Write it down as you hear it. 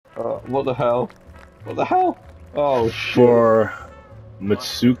What the hell? What the hell? Oh shit. For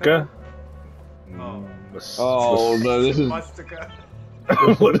Matsuka? Oh. Oh no, this is... Mustika.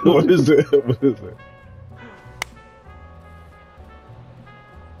 what is it? What is it?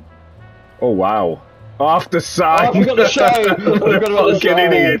 Oh wow. Off the side! Oh, I forgot the shine! I forgot about the fucking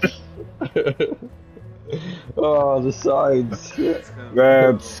idiot! Oh, the sides.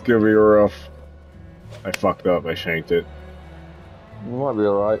 That's gonna be rough. I fucked up, I shanked it. You might be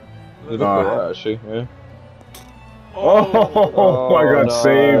alright. You look alright actually, yeah. Oh, I got nice.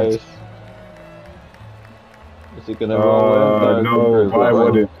 saved. Is it gonna roll in? No, why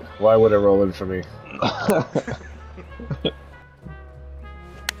would it? Why would it roll in for me?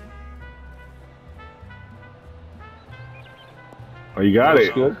 Oh, you got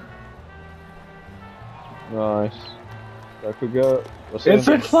it. Good. Nice. That could go. It's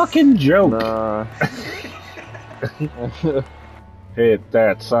a fucking joke. Nah. Hit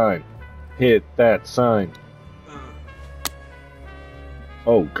that sign. Hit that sign.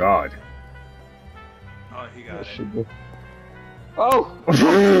 Oh God. Oh, he got it. Oh!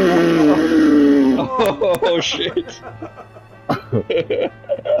 Oh shit!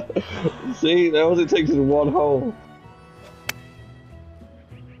 See, that was it takes in one hole.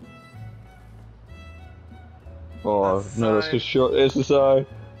 Oh no, that's too short. It's the side.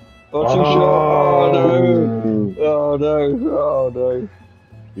 Oh, too short. Oh no! Oh no! Oh no!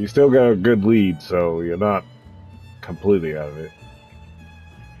 You still got a good lead, so you're not completely out of it.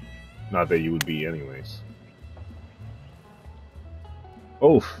 Not that you would be, anyways.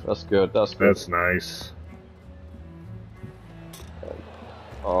 Oof. That's good. That's good. That's nice.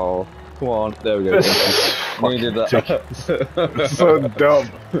 Oh, come on. There we go. Needed that. It's so dumb.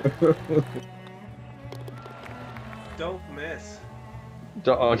 Don't miss.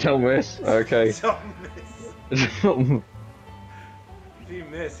 Don't miss. Okay. Don't miss. If you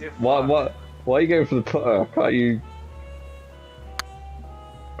miss, you're fucked. Why are you going for the putter? Can't you?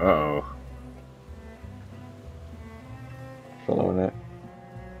 Uh-oh. Following it.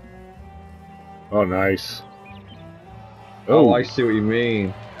 Oh, nice. Oh, I see what you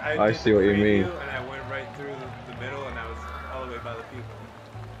mean. I did see what you mean. And I went right through the middle, and I was all the way by the people.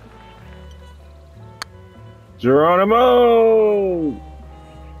 Geronimo!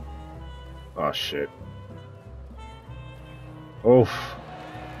 Oh, shit. Oof.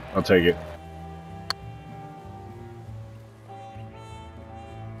 I'll take it.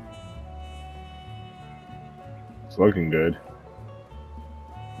 It's looking good.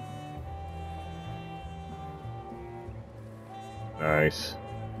 Nice.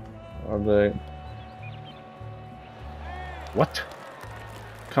 Are they? What?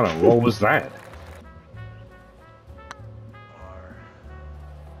 What kind of roll was that?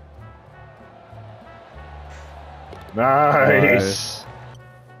 Nice.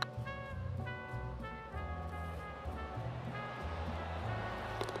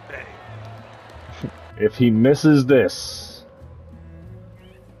 If he misses this,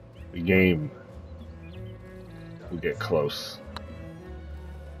 the game will get close.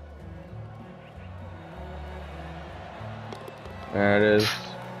 There it is.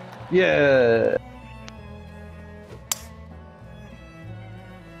 Yeah.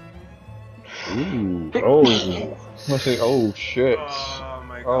 Ooh. Oh. Oh shit. Oh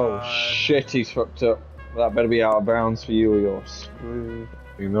my god. Oh shit, he's fucked up. That better be out of bounds for you or you're screwed.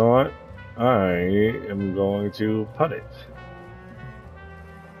 You know what? I am going to putt it.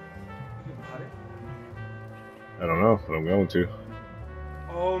 You can putt it? I don't know, but I'm going to.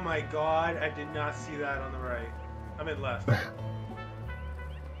 Oh my god, I did not see that on the right. I meant left.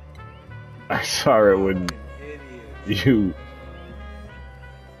 I saw it when Idiot. you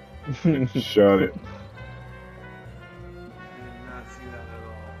shot it. I did not see that at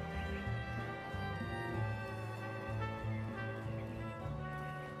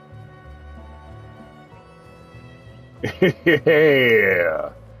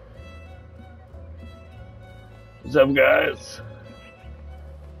Yeah. What's up, guys?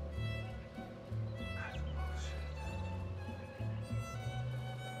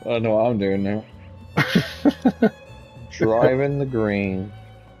 I don't know what I'm doing now. Driving the green.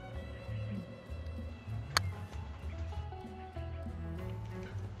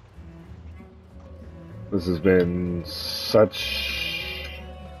 This has been such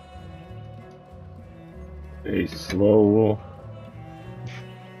a slow.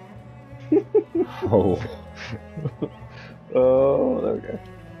 Oh. Oh, there we go.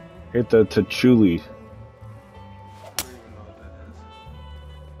 Hit the Tachuli. all. I don't even know what that is.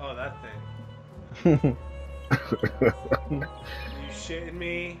 Oh, that thing. You shitting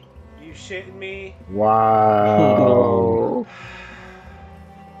me? You shitting me? Wow. Oh.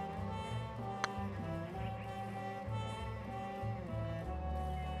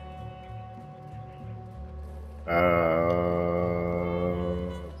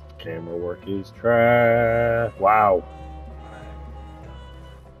 work is trash. Wow.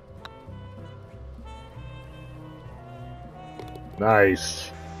 Nice.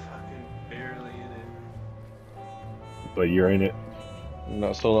 Fucking barely in it. But you're in it. And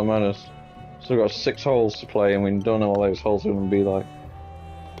that's all that matters. Still got 6 holes to play, and we don't know what those holes are going to be like.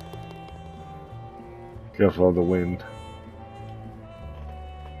 Careful of the wind.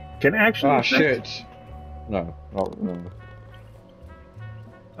 Can actually. Ah, shit! No, no.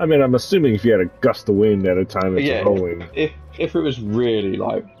 I mean, I'm assuming if you had a gust of wind at a time it's Yeah, rolling. if it was really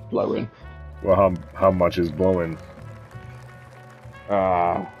like blowing. Well, how much is blowing?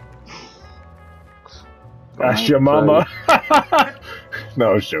 Ask your mama.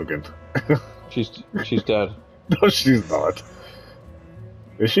 No, I was joking. She's dead. No, she's not.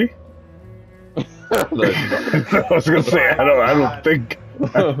 Is she? No, she's not. I was gonna say I don't think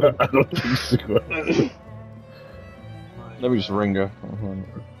she was. Let me just ring her.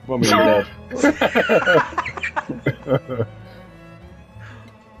 Mummy, you're dead.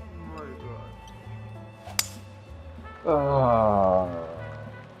 Oh,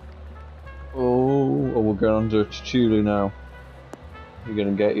 we're going under Chulu now. We're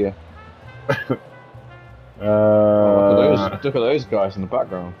gonna get you. Look at those guys in the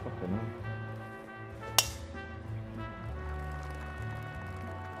background. Fucking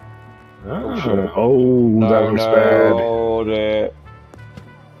hell. Oh, that looks bad. Hold it.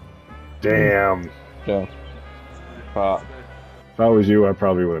 Damn. Yeah. Part. If I was you, I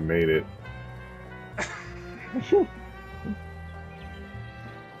probably would have made it.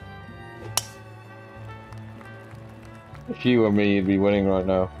 If you were me, you'd be winning right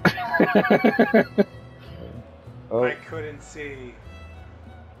now. Oh. I couldn't see.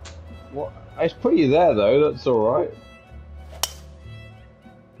 What? It's put you there though. That's all right.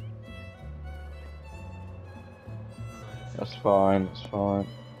 That's fine. That's fine.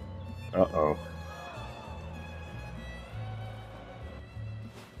 Uh-oh.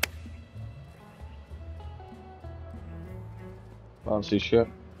 Fancy shit.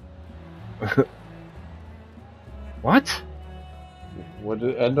 What? Where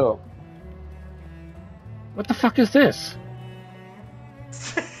did it end up? What the fuck is this?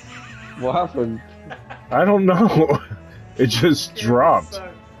 What happened? I don't know. It just dropped.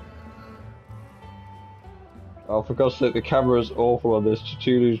 Oh, for God's sake, the camera's awful on this.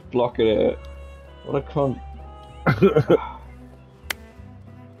 Chulu's blocking it. What a cunt.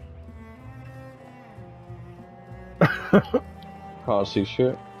 Can't see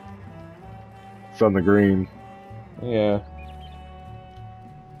shit. It's on the green. Yeah.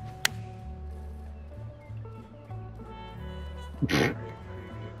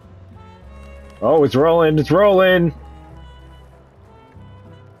 Oh, it's rolling, it's rolling!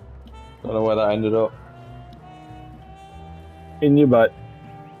 Don't know where that ended up. In your butt.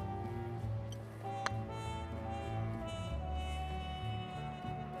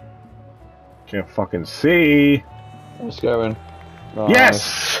 Can't fucking see. It's going. Nice.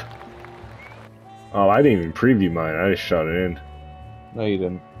 Yes! Oh, I didn't even preview mine. I just shot it in. No, you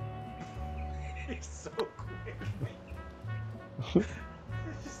didn't. He's so quick.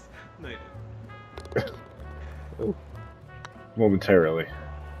 No, you didn't. Oh. Momentarily.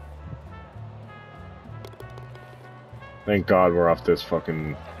 Thank God we're off this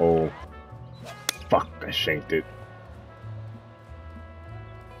fucking hole. Fuck, I shanked it.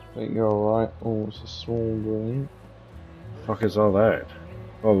 I think you're alright. Oh, it's a small green. Fuck is all that?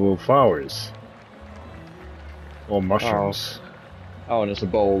 Oh, little flowers. Oh, mushrooms. Oh, and it's a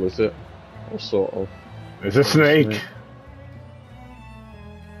bowl, is it? Or sort of. Is it a snake?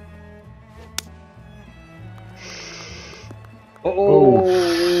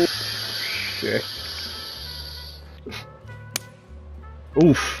 Oh, shit.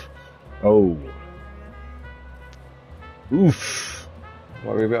 Oof. Oh. Oof.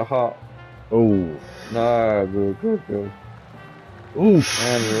 Might be a bit hot. Oh. No, good. Oof.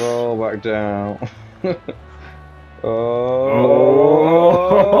 And roll back down.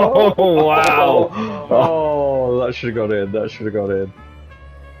 Oh, wow. Oh, that should have got in.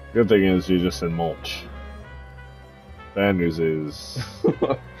 Good thing is you're just in mulch. Bad news is...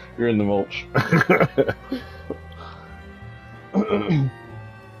 You're in the mulch.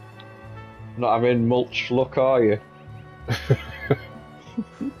 Not having mulch luck, are you?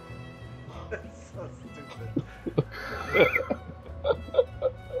 That's so stupid.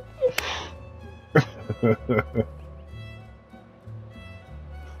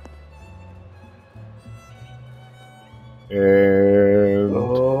 And...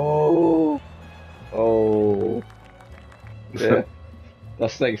 Oh. Yeah.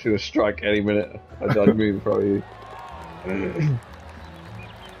 That snake's gonna strike any minute. I'd move from you.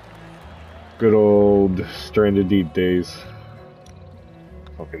 Good old Stranded Deep days.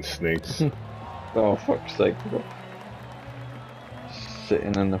 Fucking snakes. Oh, fuck's sake.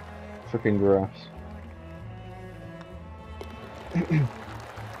 Sitting in the fucking grass.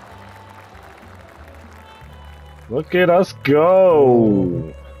 Look at us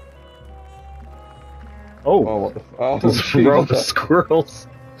go! Oh, Oh, what the oh, there's a row of squirrels.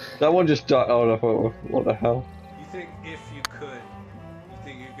 That one just died. Oh, no, what the hell? You think if you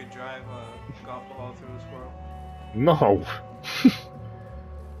think you could drive a golf ball through a squirrel? No.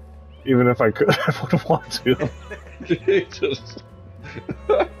 Even if I could, I wouldn't want to. Jesus.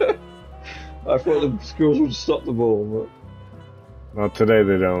 I thought the squirrels would stop the ball, but... Not today,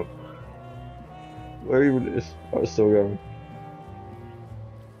 they don't. Where even is? Oh, it's still going.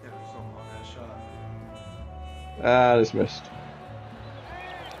 Yeah, there's something on that shot. Ah, this missed.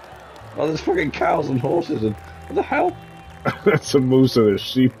 Oh, there's fucking cows and horses and... What the hell? That's a moose and a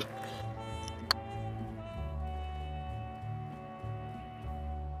sheep.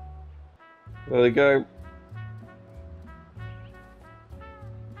 There they go.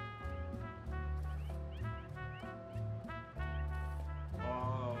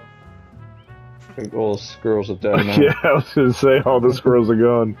 Oh. I think all the squirrels are dead now. Yeah, I was gonna say all the squirrels are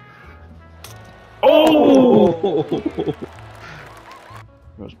gone. Oh!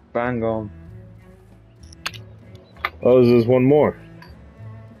 That's bang on. Oh, there's one more.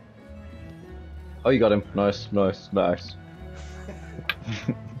 Oh, you got him. Nice, nice, nice.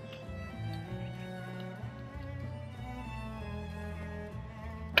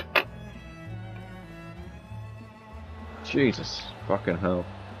 Jesus fucking hell.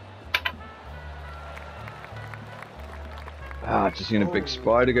 Ah, just seen a big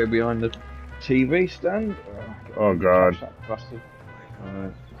spider go behind the TV stand. Oh god. Bastard.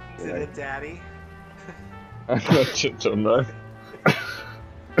 Alright. Is it a daddy? I don't know.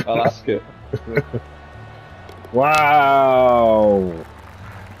 I'll ask it. Wow.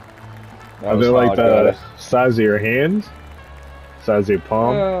 Are they like the size of your hand? Size of your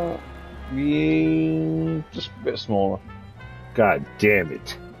palm? Yeah, just a bit smaller. God damn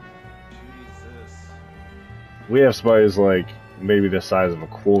it. Jesus. We have spiders like maybe the size of a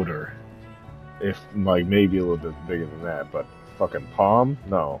quarter. If like maybe a little bit bigger than that, but fucking palm?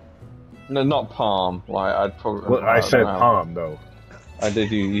 No. No, not palm. Like I'd probably. Well, I said palm though. I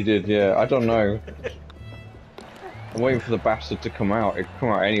did. You did. Yeah. I don't know. I'm waiting for the bastard to come out. It come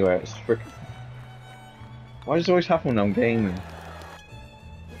out anyway. It's freaking. Why does it always happen when I'm gaming?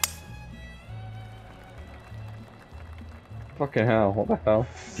 Fucking hell! What the hell?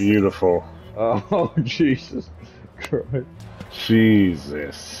 Beautiful. Oh Jesus Christ!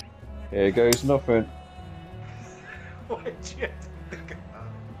 Jesus. Here goes nothing. Why'd you have to think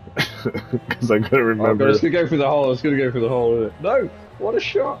about Because I couldn't Oh, remember. it's gonna go through the hole. It's gonna go through the hole. Isn't it? No! What a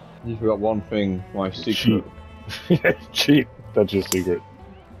shot! You forgot one thing. My secret. Cheat. Yeah, cheat. That's your secret.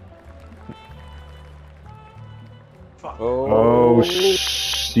 Fuck. Oh, Oh,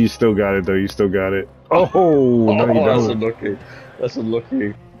 you still got it though. You still got it. Oh, no, you that's don't. unlucky. That's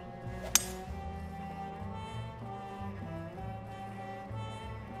unlucky.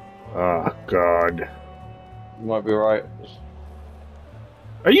 Oh God. You might be right.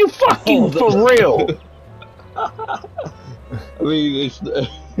 Are you fucking for real? I mean, it's. At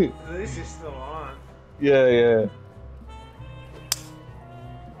least it's still on. Yeah, yeah.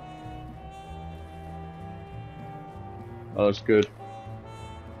 Oh, that's good.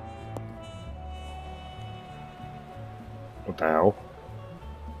 What the hell?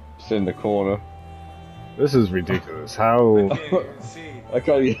 It's in the corner. This is ridiculous. How? I can't even see. I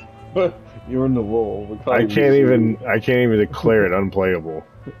can't. You're in the wall. We I can't even declare it unplayable.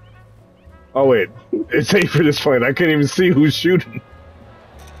 Oh wait, it's safe for this point. I couldn't even see who's shooting.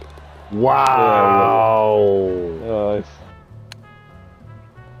 Wow. Nice.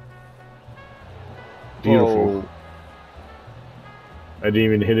 Beautiful. Whoa. I didn't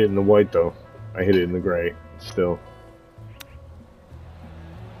even hit it in the white though. I hit it in the gray. Still.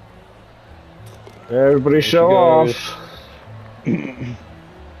 Everybody show goes. off.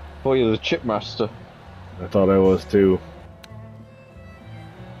 Oh, you're the chip master. I thought I was too.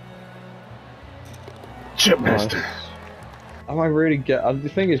 Chipmaster. Nice. Am I really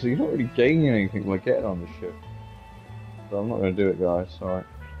the thing is, you're not really gaining anything by getting on the ship. So I'm not going to do it, guys. Alright.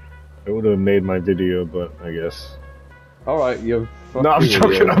 It would have made my video, but I guess. Alright, you're. No, I'm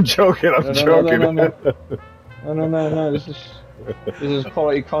joking. I'm joking. I'm joking. No. This is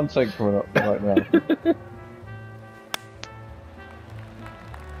quality content coming up right now.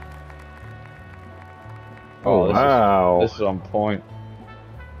 Oh, wow. This is on point.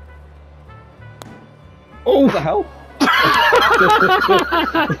 Oh, What the hell?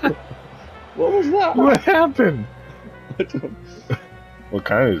 What was that? What happened? I don't, What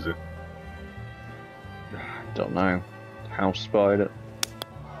kind is it? don't know. House spider.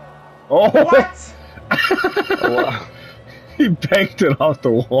 Oh! What? Oh, wow. He banged it off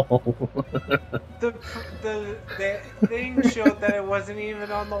the wall. The thing showed that it wasn't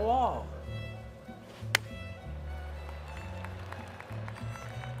even on the wall.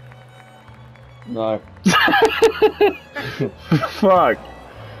 No. Fuck.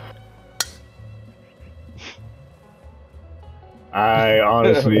 I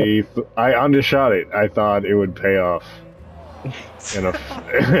honestly, I undershot it. I thought it would pay off in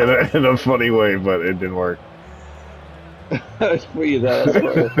in a funny way, but it didn't work. That's for you there. That's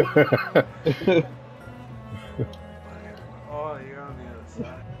for you. Oh, you're on the other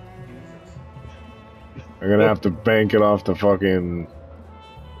side. Jesus. I'm gonna have to bank it off the fucking.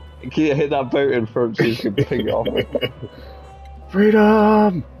 Can you hit that boat in front so you can pick it off?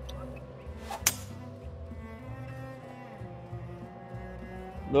 Freedom!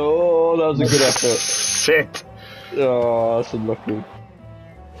 No, that was a good effort. Shit! Oh, that's unlucky.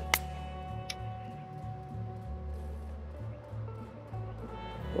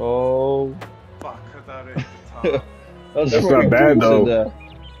 Oh. Fuck, I thought it hit the top. That's not bad, though. There.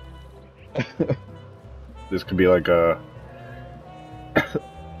 This could be like a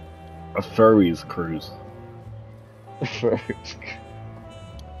furries cruise. You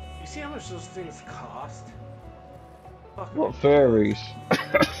see how much those things cost? Fucking What furries?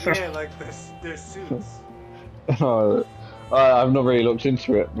 yeah, like their suits. Oh, I've not really looked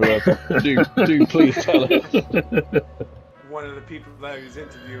into it, but do please tell us. One of the people that he was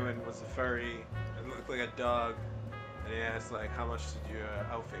interviewing was a furry and looked like a dog, and he asked like, "How much did your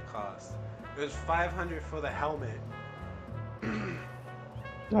outfit cost?" It was $500 for the helmet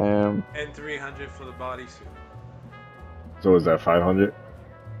Damn. and $300 for the bodysuit. So is that 500?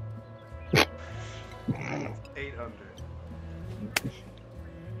 800.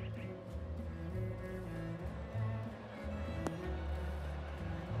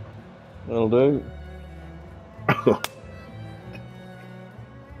 That'll do.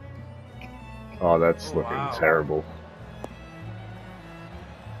 Oh, that's Oh, looking wow. terrible.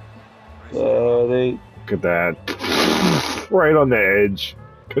 Nice. They. Look at that. Right on the edge.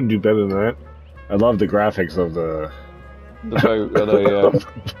 Couldn't do better than that. I love the graphics of the boat,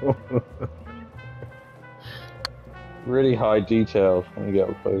 really high detail when you get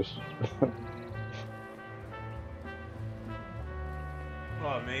up close.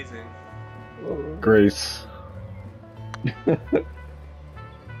 Oh, amazing. Grace.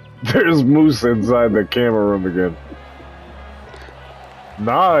 There's Moose inside the camera room again.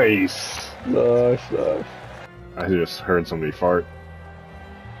 Nice! Nice. I just heard somebody fart.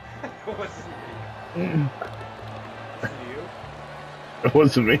 It wasn't me. Was it you? It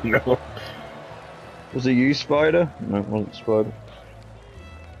wasn't me, no. Was it you, Spider? No, it wasn't Spider.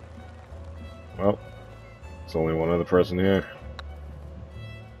 Well, it's only one other person here.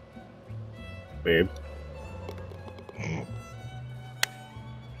 Babe.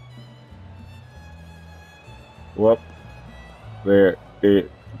 Well, there it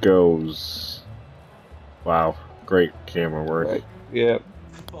goes. Wow, great camera work. Right. Yeah.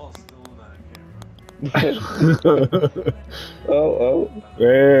 Ball's still on that camera. Oh.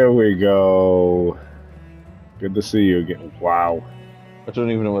 There we go. Good to see you again. Wow. I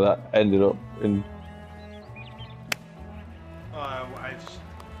don't even know where that ended up in. Oh, I just,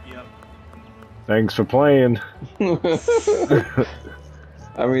 yep. Thanks for playing.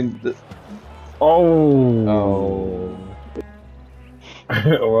 I mean. Oh. Oh.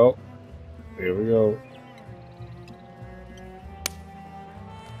 Well, here we go.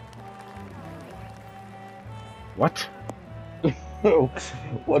 What?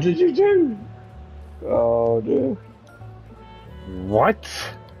 What did you do? Oh dear. What?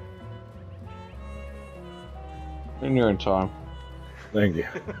 In your own time. Thank you.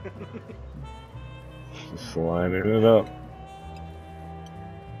 Just lining it up.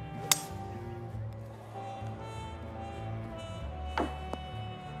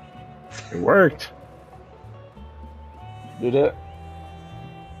 It worked. Did it?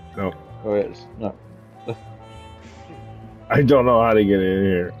 No. Oh, it's no. I don't know how to get in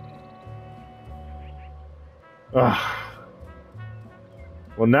here. Ugh.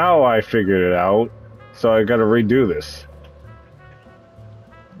 Well, now I figured it out, so I gotta redo this.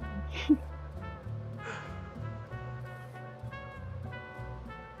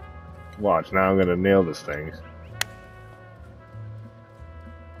 Watch, now I'm gonna nail this thing.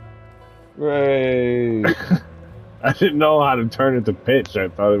 Ray. I didn't know how to turn it to pitch. I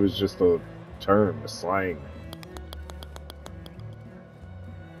thought it was just a term, a slang.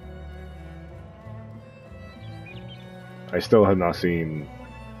 I still have not seen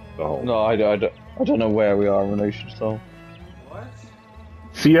the hole. No, I don't know where we are in relation to that. What?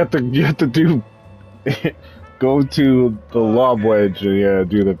 So you have to do go to the lob wedge and yeah,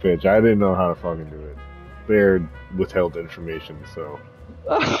 do the pitch. I didn't know how to fucking do it. They're withheld information, so.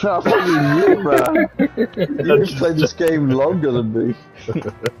 I fucking knew, man. You've played this game longer than me.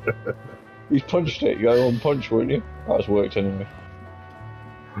 You punched it. You got one punch, wouldn't you? That's worked anyway.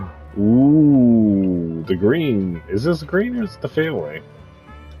 Ooh, the green. Is this green or is it the fairway?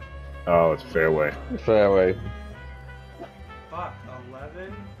 Oh, it's fairway. Fairway. Fuck,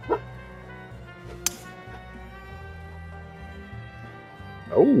 11?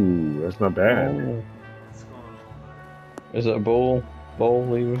 Oh, that's not bad. Oh. What's going on? Is it a ball? Ball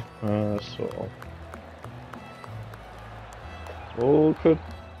lever? Sort of. Oh, could.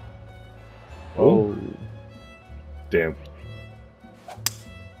 Oh. Damn.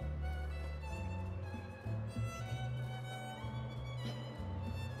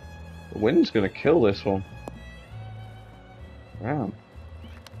 The wind's gonna kill this one. Wow.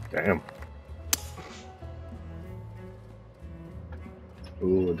 Damn.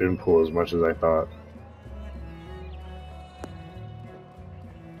 Ooh, it didn't pull as much as I thought.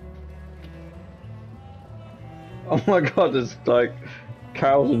 Oh my god, there's like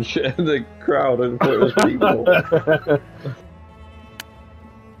cows and shit in the crowd and there's people.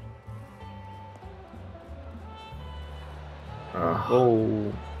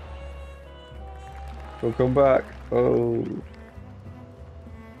 Oh. We'll come back. Oh.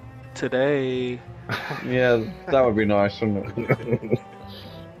 Today. Yeah, that would be nice, wouldn't it?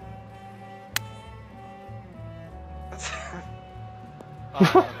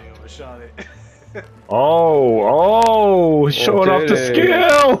 I overshot it. Oh, showing off the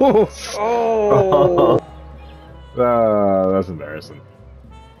skill! Oh! That's embarrassing.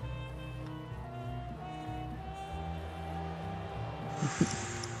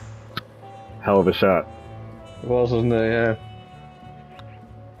 Hell of a shot. It was, wasn't it? Yeah.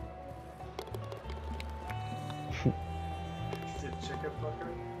 Did chicken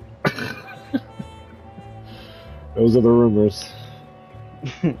fucker? Those are the rumors.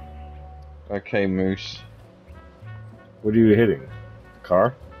 Okay, Moose. What are you hitting?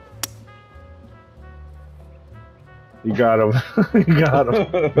 Car? You got him. You got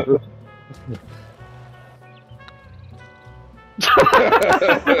him.